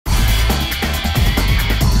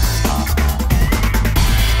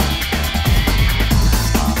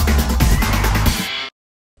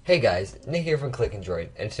Hey guys, Nick here from CliqAnDroid,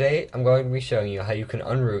 and today I'm going to be showing you how you can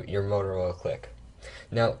unroot your Motorola Cliq.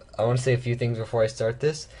 Now, I want to say a few things before I start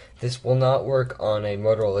this. This will not work on a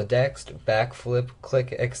Motorola Dext, Backflip,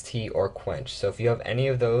 Cliq XT, or Quench. So if you have any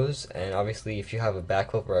of those, and obviously if you have a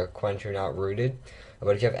Backflip or a Quench, you're not rooted.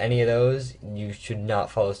 But if you have any of those, you should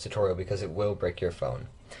not follow this tutorial because it will break your phone.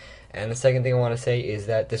 And the second thing I want to say is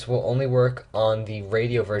that this will only work on the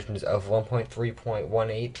radio versions of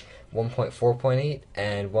 1.3.18, 1.4.8,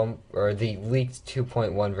 and the leaked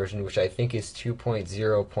 2.1 version, which I think is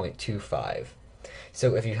 2.0.25.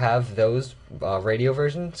 So if you have those radio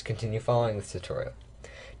versions, continue following this tutorial.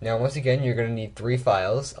 Now, once again, you're going to need 3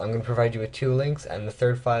 files. I'm going to provide you with 2 links, and the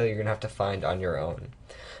third file you're going to have to find on your own.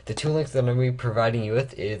 The 2 links that I'm going to be providing you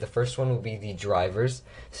with is the first one will be the drivers,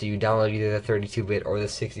 so you download either the 32-bit or the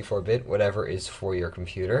 64-bit, whatever is for your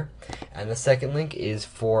computer. And the second link is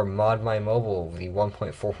for Mod My Mobile, the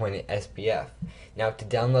 1.4.8 SBF. Now, to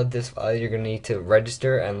download this file, you're going to need to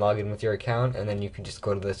register and log in with your account, and then you can just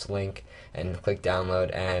go to this link and click download,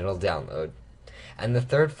 and it'll download. And the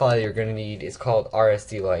third file you're going to need is called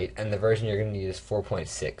RSD Lite, and the version you're going to need is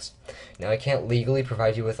 4.6. Now, I can't legally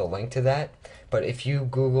provide you with a link to that, but if you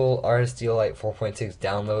Google RSD Lite 4.6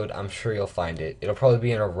 download, I'm sure you'll find it. It'll probably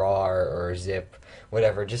be in a RAW or a zip,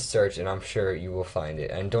 whatever. Just search, and I'm sure you will find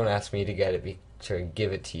it. And don't ask me to give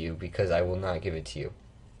it to you, because I will not give it to you.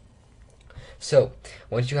 So,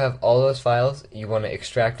 once you have all those files, you want to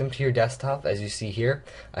extract them to your desktop. As you see here,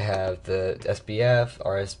 I have the SBF,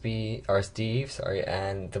 RSD,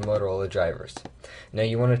 and the Motorola drivers. Now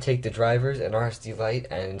you want to take the drivers and RSD Lite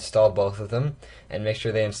and install both of them, and make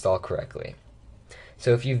sure they install correctly.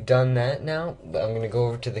 So if you've done that now, I'm going to go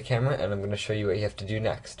over to the camera and I'm going to show you what you have to do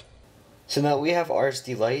next. So now we have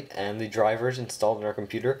RSD Lite and the drivers installed on our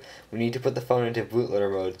computer. We need to put the phone into bootloader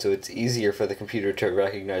mode so it's easier for the computer to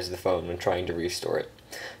recognize the phone when trying to restore it.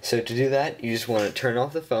 So to do that, you just want to turn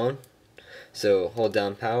off the phone. So hold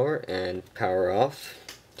down power and power off.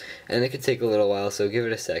 And it could take a little while, so give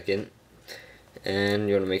it a second. And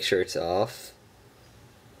you want to make sure it's off.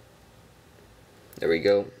 There we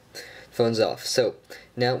go. Phone's off. So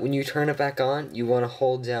now when you turn it back on, you want to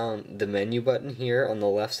hold down the menu button here on the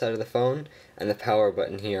left side of the phone and the power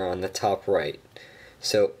button here on the top right.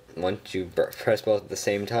 So once you press both at the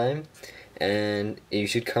same time, and you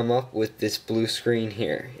should come up with this blue screen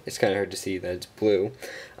here. It's kind of hard to see that it's blue.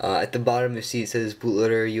 At the bottom you see it says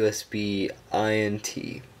bootloader USB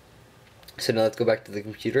INT. So now let's go back to the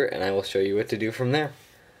computer and I will show you what to do from there.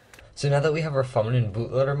 So now that we have our phone in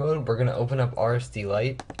bootloader mode, we're going to open up RSD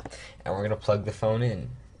Lite and we're going to plug the phone in.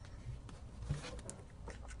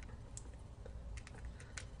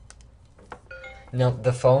 Now,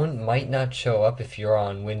 the phone might not show up if you're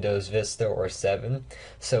on Windows Vista or 7,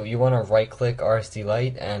 so you want to right-click RSD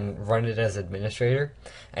Lite and run it as administrator.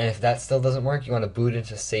 And if that still doesn't work, you want to boot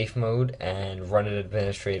into safe mode and run it as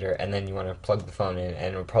administrator, and then you want to plug the phone in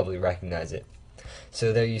and it'll probably recognize it.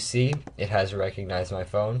 So there you see, it has recognized my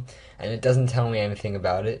phone, and it doesn't tell me anything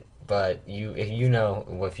about it, but if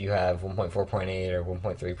you have 1.4.8 or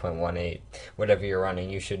 1.3.18, whatever you're running,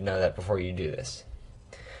 you should know that before you do this.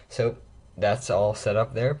 So that's all set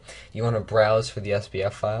up there. You want to browse for the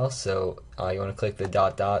SBF file, so you want to click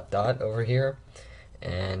the ... over here,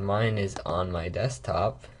 and mine is on my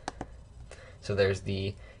desktop. So there's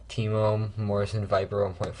the Timo Morrison Viper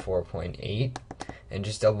 1.4.8, and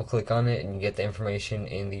just double click on it and you get the information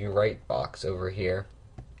in the right box over here.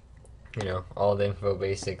 You know, all the info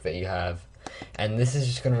basic that you have. And this is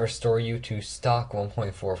just going to restore you to stock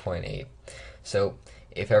 1.4.8. So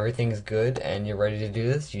if everything's good and you're ready to do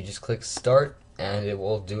this, you just click start and it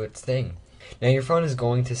will do its thing. Now your phone is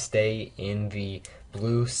going to stay in the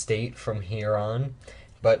blue state from here on,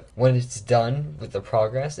 but when it's done with the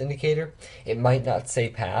progress indicator, it might not say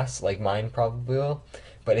pass like mine probably will.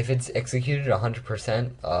 But if it's executed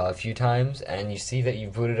 100% a few times and you see that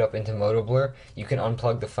you've booted up into MotoBlur, you can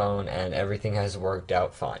unplug the phone and everything has worked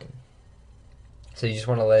out fine. So you just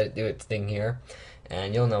want to let it do its thing here,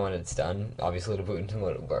 and you'll know when it's done. Obviously it'll boot into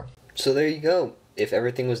MotoBlur. So there you go. If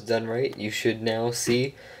everything was done right, you should now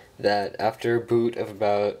see that after boot of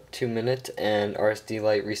about 2 minutes and RSD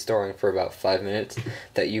Lite restoring for about 5 minutes,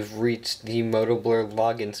 that you've reached the MotoBlur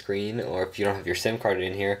login screen, or if you don't have your SIM card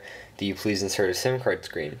in here, do you please insert a SIM card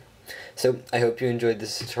screen. So I hope you enjoyed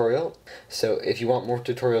this tutorial. So if you want more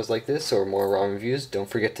tutorials like this or more ROM reviews, don't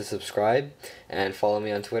forget to subscribe and follow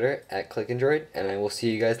me on Twitter at CliqAnDroid, and I will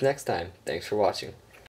see you guys next time. Thanks for watching.